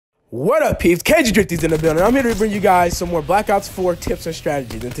What up, peeps? KgDriftyy in the building. I'm here to bring you guys some more Black Ops 4 tips and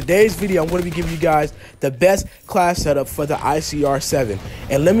strategies. In today's video, I'm going to be giving you guys the best class setup for the ICR 7.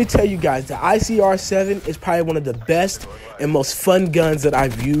 And let me tell you guys, the ICR 7 is probably one of the best and most fun guns that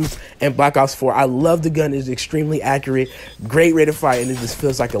I've used in Black Ops 4. I love the gun. It's extremely accurate, great rate of fire, and it just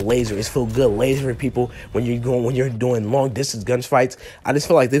feels like a laser. It feels good lasering people when you're doing long distance gunfights. I just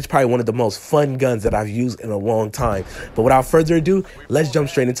feel like this is probably one of the most fun guns that I've used in a long time. But without further ado, let's jump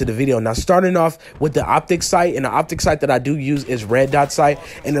straight into the video. Now, starting off with the optic sight, and the optic sight that I do use is red dot sight.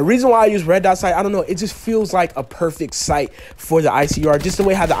 And the reason why I use red dot sight, I don't know, it just feels like a perfect sight for the ICR, just the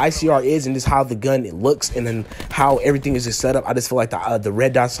way how the ICR is and just how the gun it looks and then how everything is just set up. I just feel like the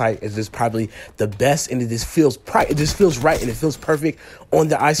red dot sight is just probably the best, and it just feels right and it feels perfect on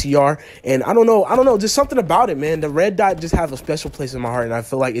the ICR. And I don't know, just something about it, man. The red dot just has a special place in my heart, and I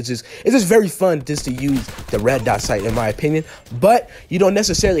feel like it's just very fun just to use the red dot sight, in my opinion. But you don't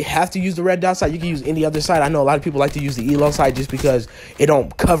necessarily have to use the red dot sight. You can use any other sight. I know a lot of people like to use the ELO sight just because it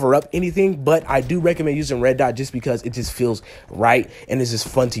don't cover up anything, but I do recommend using red dot just because it just feels right and it's just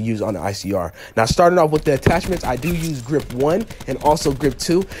fun to use on the ICR. Now, starting off with the attachments, I do use grip 1 and also grip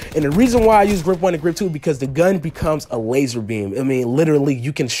 2. And the reason why I use grip 1 and grip 2 is because the gun becomes a laser beam. I mean, literally,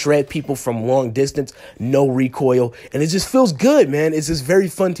 you can shred people from long distance, no recoil, and it just feels good, man. It's just very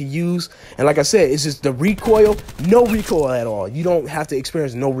fun to use. And like I said, it's just the recoil, no recoil at all. You don't have to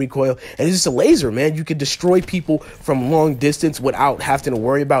experience no recoil, and it's just a laser, man. You can destroy people from long distance without having to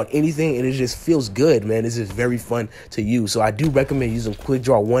worry about anything, and it just feels good, man. It's just very fun to use. So I do recommend using quick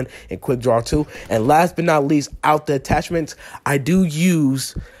draw 1 and quick draw 2. And last but not least, out the attachments, I do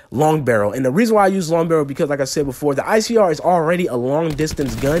use long barrel. And the reason why I use long barrel, because like I said before, the ICR is already a long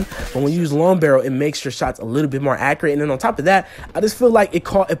distance gun, but when you use long barrel, it makes your shots a little bit more accurate. And then on top of that, I just feel like it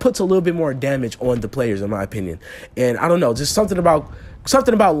puts a little bit more damage on the players, in my opinion. And I don't know, just something about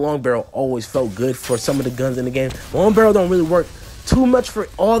long barrel always felt good for some of the guns in the game. Long barrel don't really work too much for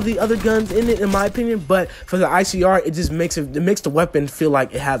all the other guns in it, in my opinion, but for the ICR, it just makes the weapon feel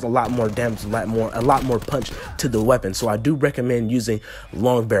like it has a lot more damage, a lot more punch to the weapon. So I do recommend using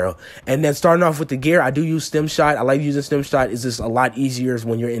long barrel. And then starting off with the gear, I do use stem shot. I like using stem shot. It's just a lot easier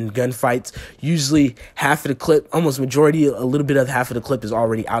when you're in gunfights. Usually half of the clip, almost majority, a little bit of half of the clip is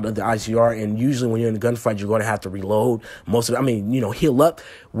already out of the ICR, and usually when you're in a gunfight, you're going to have to reload most of it. I mean, heal up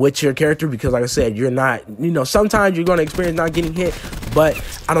with your character, because like I said, you're not, sometimes you're going to experience not getting hit, but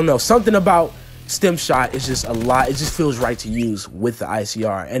I don't know, something about stem shot is just a lot. It just feels right to use with the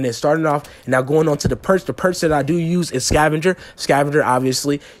ICR. And then starting off, and now going on to the perks that I do use is scavenger. Scavenger,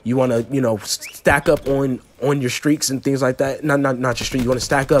 obviously, you want to, stack up on your streaks and things like that. Not your streak. You want to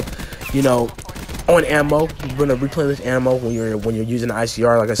stack up, on ammo. You're gonna replenish ammo when you're using the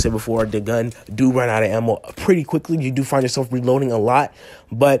ICR. Like I said before, the gun do run out of ammo pretty quickly. You do find yourself reloading a lot,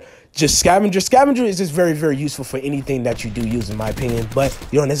 but just scavenger is just very, very useful for anything that you do use, in my opinion. But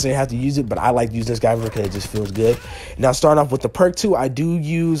you don't necessarily have to use it, but I like using scavenger because it just feels good. Now, starting off with the perk 2, I do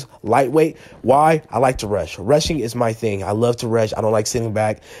use lightweight. Why? I like to rush. Rushing is my thing. I love to rush. I don't like sitting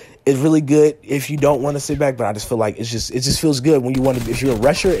back. It's really good if you don't want to sit back, but I just feel like it just feels good when you want to. If you're a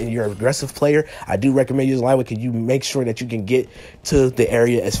rusher and you're an aggressive player, I do recommend using lightweight because you make sure that you can get to the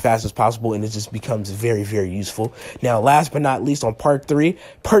area as fast as possible, and it just becomes very, very useful. Now, last but not least, on perk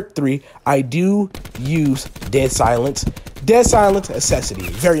 3, I do use dead silence. Dead silence necessity,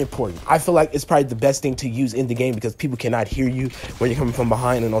 very important. I feel like it's probably the best thing to use in the game because people cannot hear you when you're coming from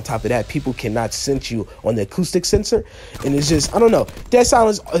behind, and on top of that, people cannot sense you on the acoustic sensor. And it's just, I don't know, dead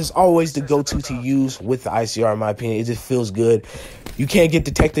silence is always the go-to to use with the ICR, in my opinion. It just feels good. You can't get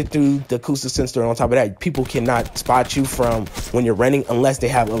detected through the acoustic sensor, and on top of that, people cannot spot you from when you're running unless they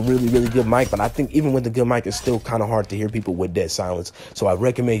have a really, really good mic. But I think even with the good mic, it's still kind of hard to hear people with dead silence. So I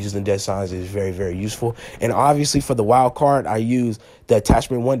recommend using dead silence. It's very, very useful. And obviously for the wild card, I use the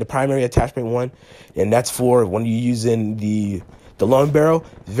attachment 1, the primary attachment 1, and that's for when you're using the long barrel.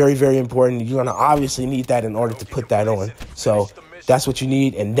 Very, very important. You're gonna obviously need that in order to put that on. So that's what you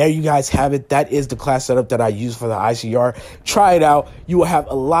need. And there you guys have it. That is the class setup that I use for the ICR. Try it out. You will have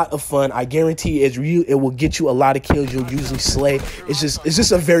a lot of fun. I guarantee it will get you a lot of kills. You'll usually slay. It's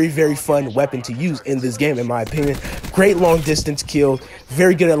just a very, very fun weapon to use in this game, in my opinion. Great long distance kill.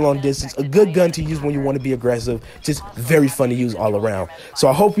 Very good at long distance. A good gun to use when you want to be aggressive. Just very fun to use all around. So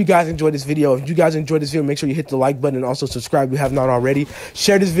I hope you guys enjoyed this video. If you guys enjoyed this video, make sure you hit the like button and also subscribe if you have not already.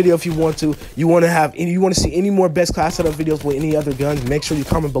 Share this video if you want to. You want to see any more best class setup videos with any other guns, make sure you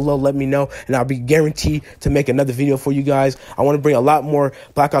comment below, let me know, and I'll be guaranteed to make another video for you guys. I want to bring a lot more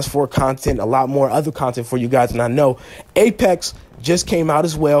Black Ops 4 content, a lot more other content for you guys, and I know Apex just came out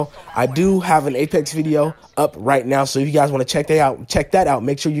as well. I do have an Apex video up right now, so if you guys want to check that out,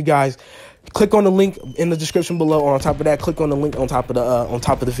 make sure you guys click on the link in the description below, or on top of that, click on the link on top of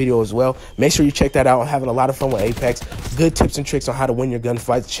the video as well. Make sure you check that out. I'm having a lot of fun with Apex. Good tips and tricks on how to win your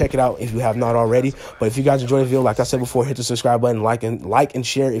gunfights. Check it out if you have not already. But if you guys enjoyed the video, like I said before, hit the subscribe button, like and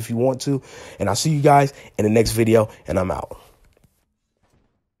share if you want to. And I'll see you guys in the next video, and I'm out.